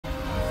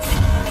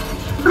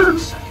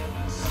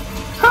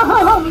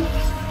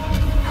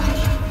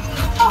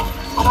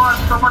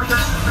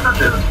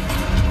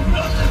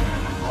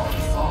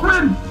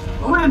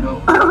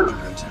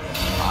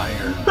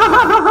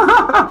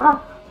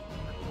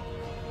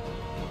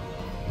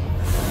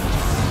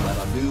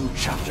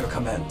chapter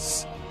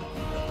commence.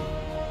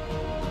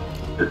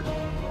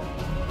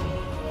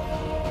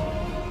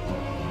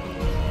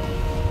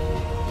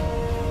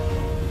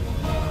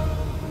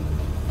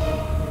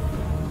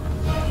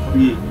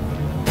 B.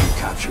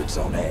 Captured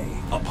Zone A.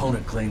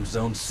 Opponent claims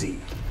Zone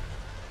C.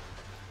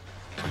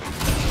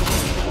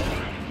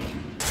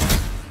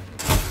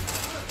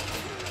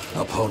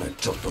 Opponent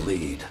took the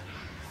lead.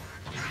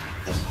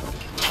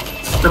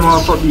 Come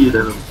on for B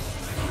then.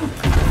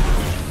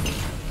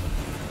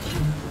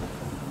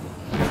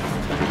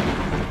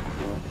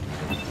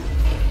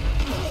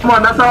 Come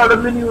on, that's all the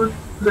menus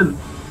then.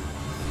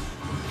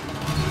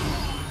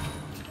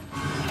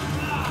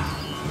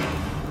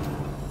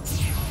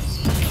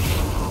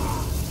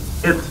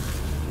 It.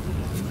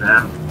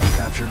 Yeah.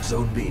 Captured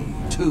Zone B.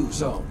 2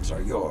 zones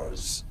are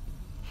yours.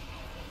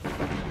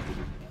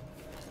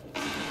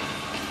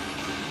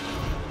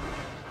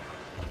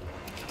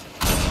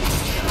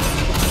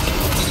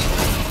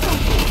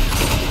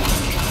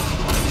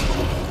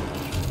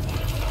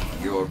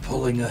 You're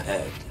pulling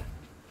ahead.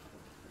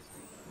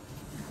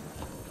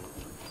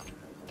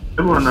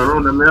 Everyone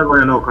around them, they're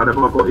going out because they're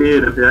going to go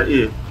A if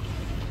they're A.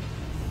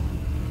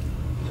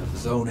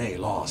 Zone A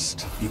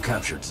lost. You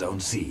captured Zone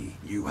C.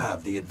 You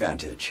have the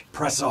advantage.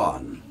 Press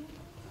on.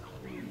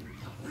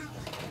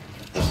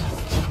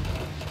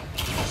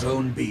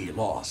 Zone B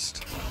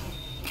lost.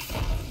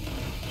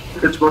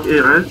 It's got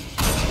A, right?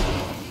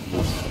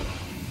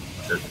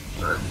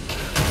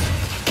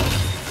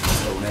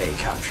 Zone A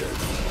captured.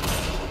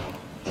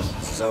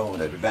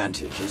 Zone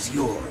advantage is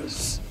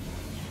yours.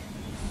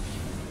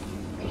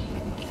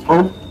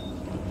 Oh.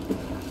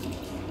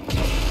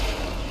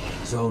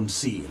 Zone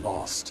C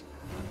lost.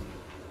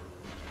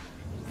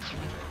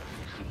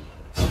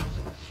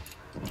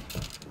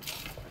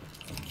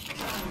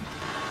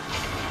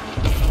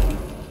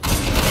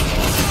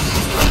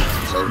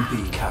 Zone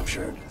B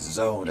captured.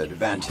 Zone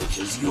advantage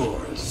is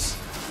yours.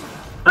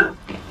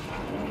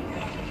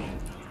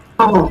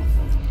 Oh.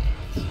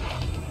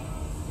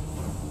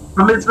 I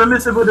mean, it's when I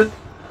say go the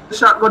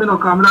shotgun, you know,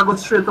 come, I go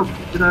straight up,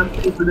 you know,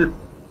 into it.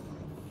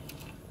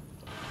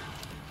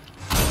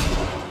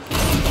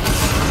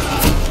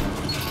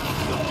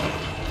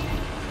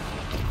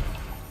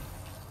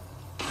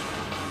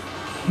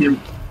 Him.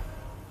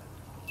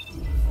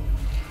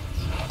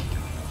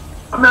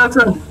 I'm not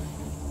saying.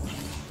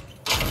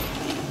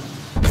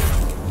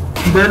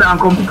 Then I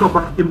come pick up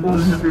and him boom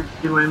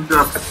him when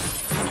drop.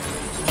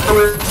 So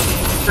we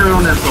stay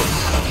around and stuff.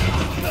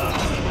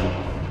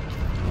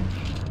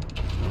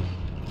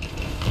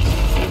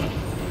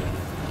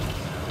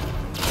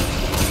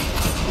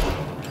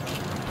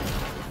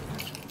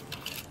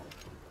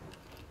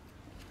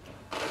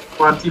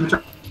 One team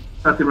chat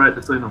him right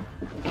there, so you know.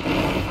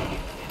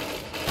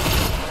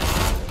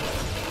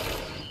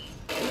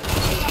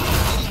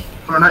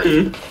 Run at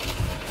A.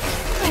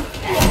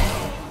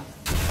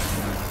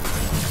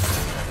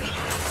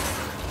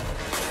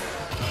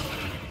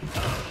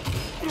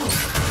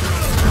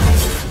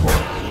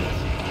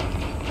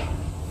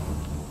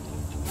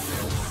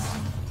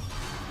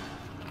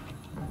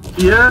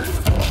 Yeah.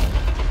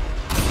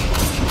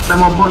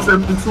 Time I bust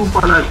them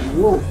super like,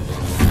 whoa.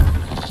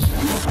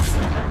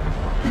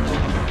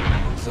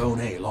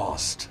 Zone A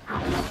lost.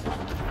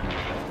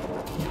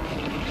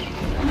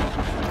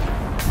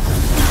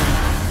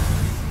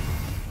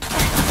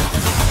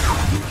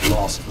 You've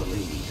lost the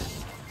lead.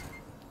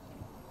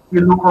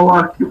 You know how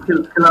I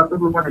kill out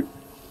everybody.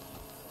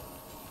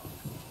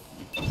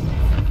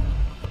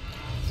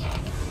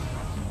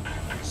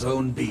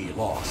 Zone B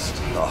lost.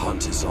 The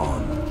hunt is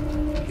on.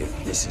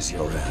 If this is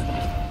your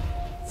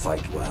end,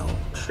 fight well.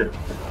 Shit.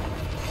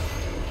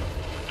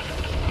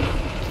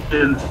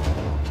 And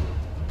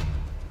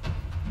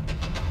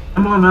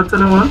come on, man,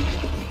 tell him one.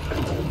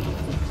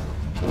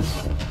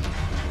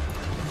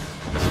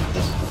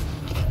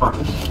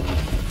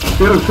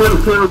 Kill.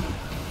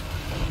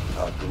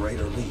 A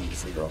greater lead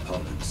for your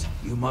opponents.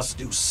 You must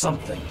do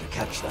something to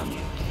catch them.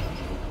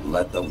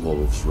 Let the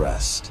wolves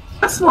rest.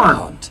 That's The one.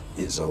 hunt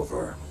is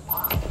over.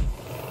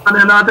 And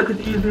then I take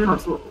it easy, you know,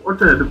 so what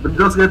but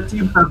just get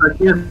teams as I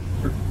can.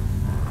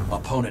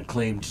 Opponent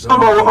claimed No, Zone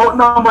but A.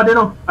 outnumbered, you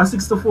know, a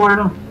 6-4, you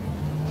know.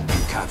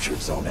 You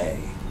captured Zone A.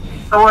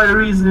 That's why the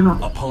reason, you know.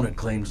 Opponent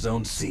claimed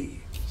Zone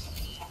C.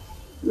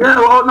 Yeah,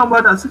 we're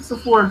outnumbered at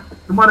 6-4.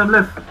 The man them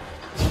left.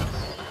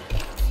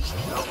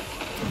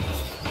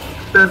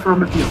 Third from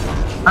the team.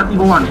 Not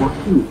even one, but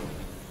two.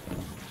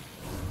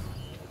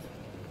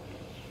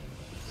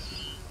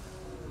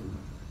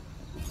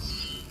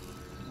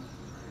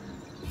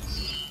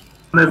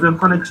 Let them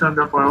connection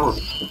there for us.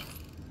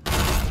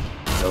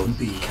 Zone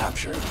B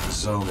captured.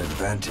 Zone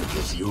advantage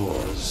is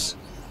yours.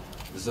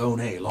 Zone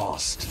A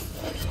lost.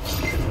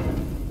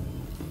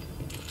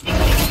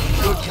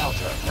 Good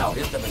counter. Now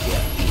hit them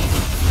again.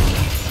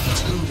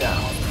 2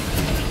 down.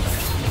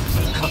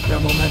 Cut their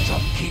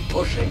momentum. Keep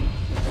pushing.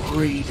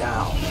 3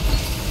 down.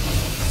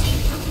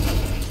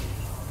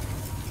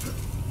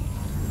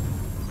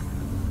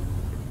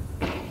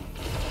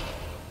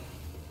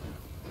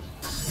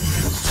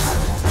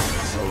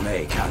 Zone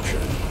A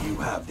captured. You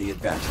have the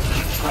advantage.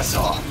 Press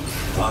on.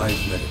 5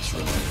 minutes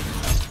remain.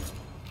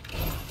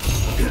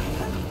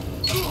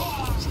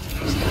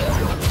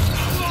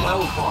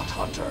 Well fought,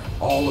 Hunter.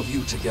 All of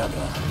you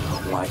together,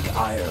 like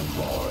Iron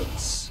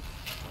Lords.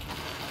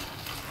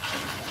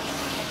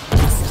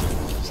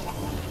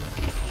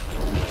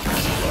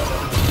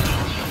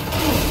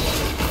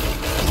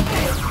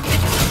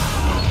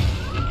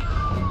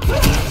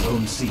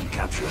 Zone C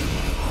captured.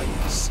 Ah,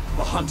 yes.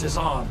 The hunt is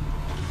on.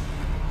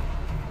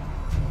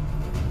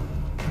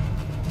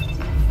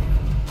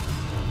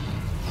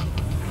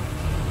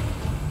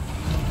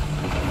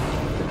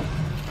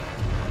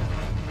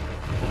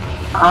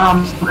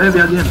 Heavy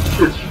again.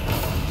 Shit.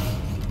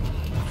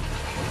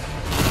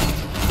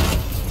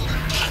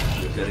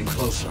 You're getting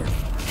closer.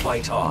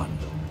 Fight on.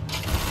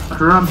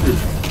 Rampage.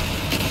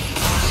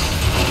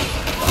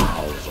 The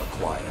howls are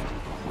quiet.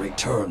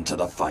 Return to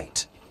the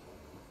fight.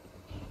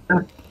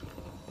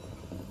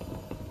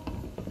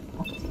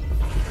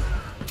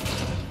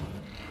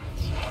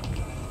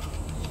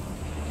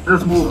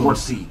 Let's move. Zone What?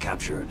 C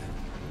captured.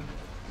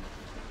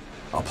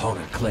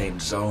 Opponent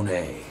claimed Zone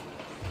A.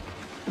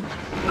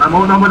 I'm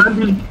out number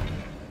 19.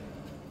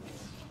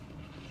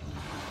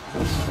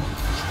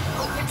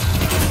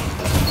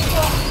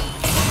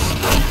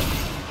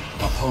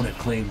 Opponent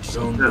claimed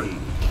Zone Yeah. B.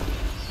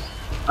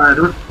 Alright,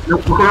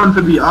 look around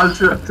for B. All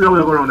three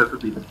will go around there for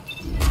B.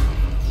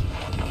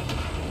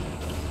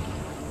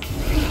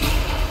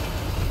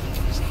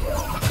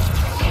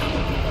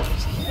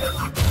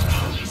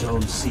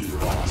 Zone C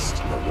lost.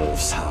 The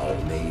wolf's howl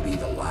may be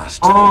the last.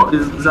 Oh,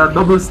 is that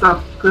double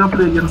stack? Can I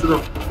play against it?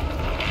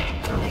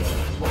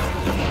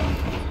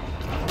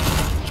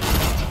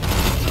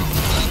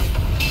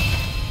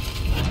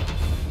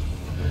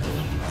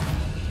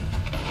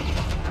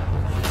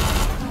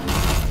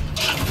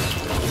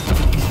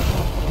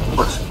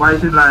 Watch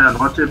fighting lion,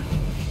 watch it.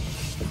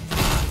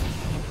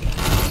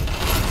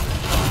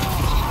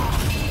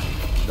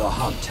 The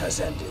hunt has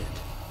ended.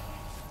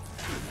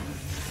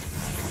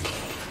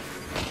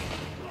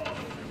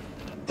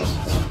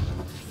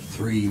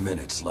 Three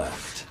minutes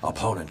left.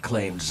 Opponent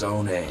claimed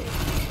Zone A.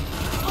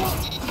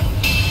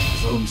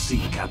 Zone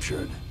C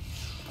captured.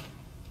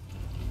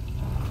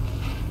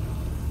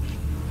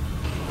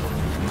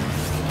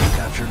 You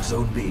captured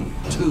Zone B.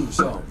 2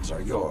 zones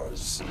are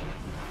yours.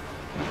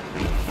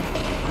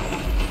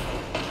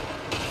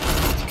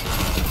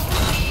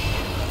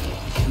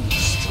 You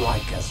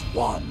strike as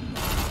one.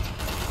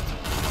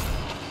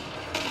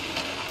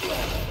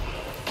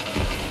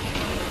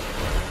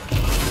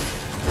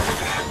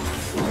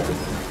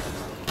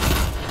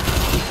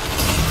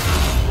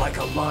 Like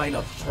a line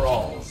of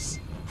thralls.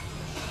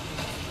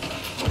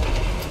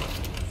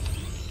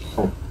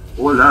 Oh,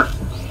 what was that?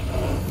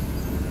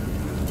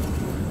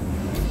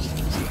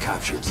 You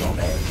captured Zone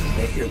A.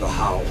 They hear the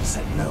howls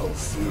and no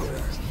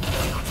fear.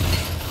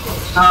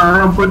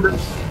 Run, put them.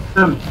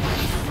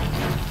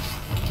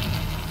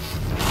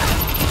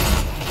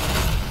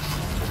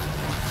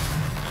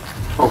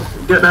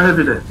 Oh, get that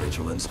heavy there.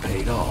 Vigilance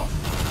paid off.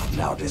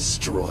 Now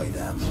destroy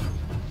them.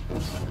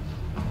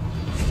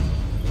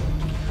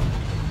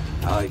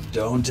 I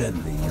don't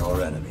envy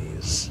your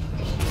enemies.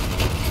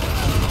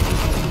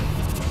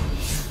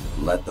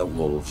 Let the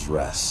wolves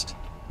rest.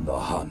 The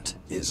hunt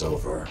is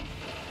over.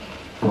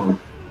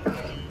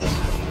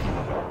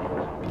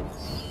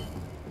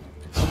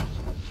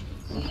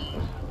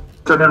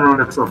 Turn and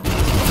run it so.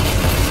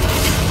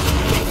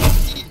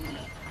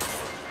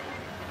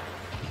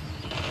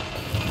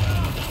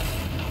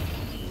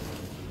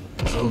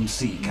 Zone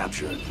C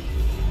captured.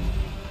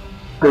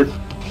 Good.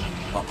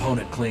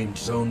 Opponent claimed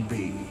Zone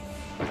B.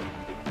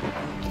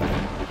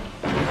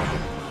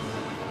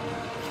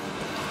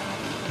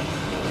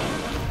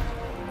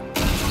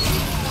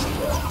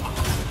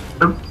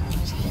 You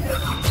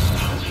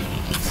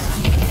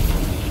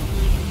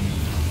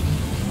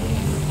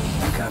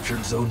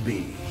captured Zone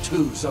B.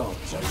 2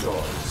 zones are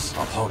yours.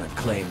 Opponent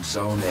claimed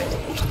Zone A.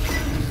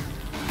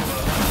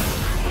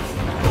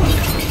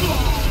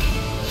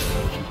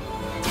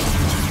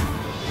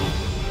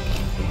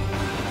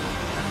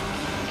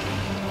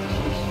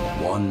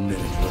 One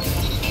minute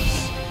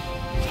remains.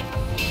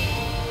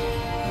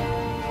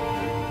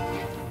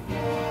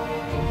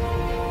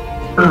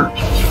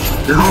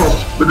 Yo,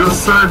 we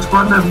just search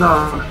for them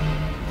now.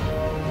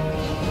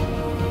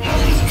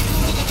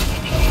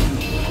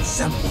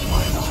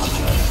 Exemplify the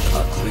hunter. A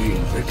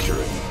clean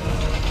victory.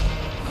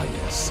 Ah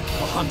yes,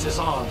 the hunt is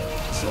on.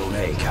 Zone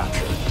A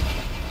captured.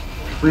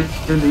 We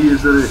can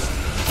use it.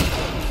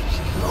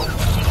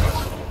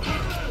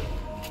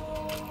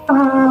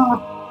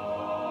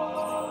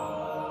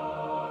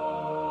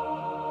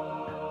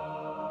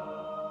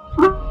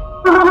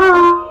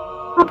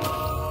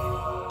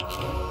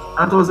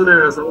 That was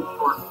hilarious. That was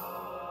fun.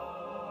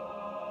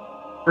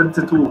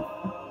 22.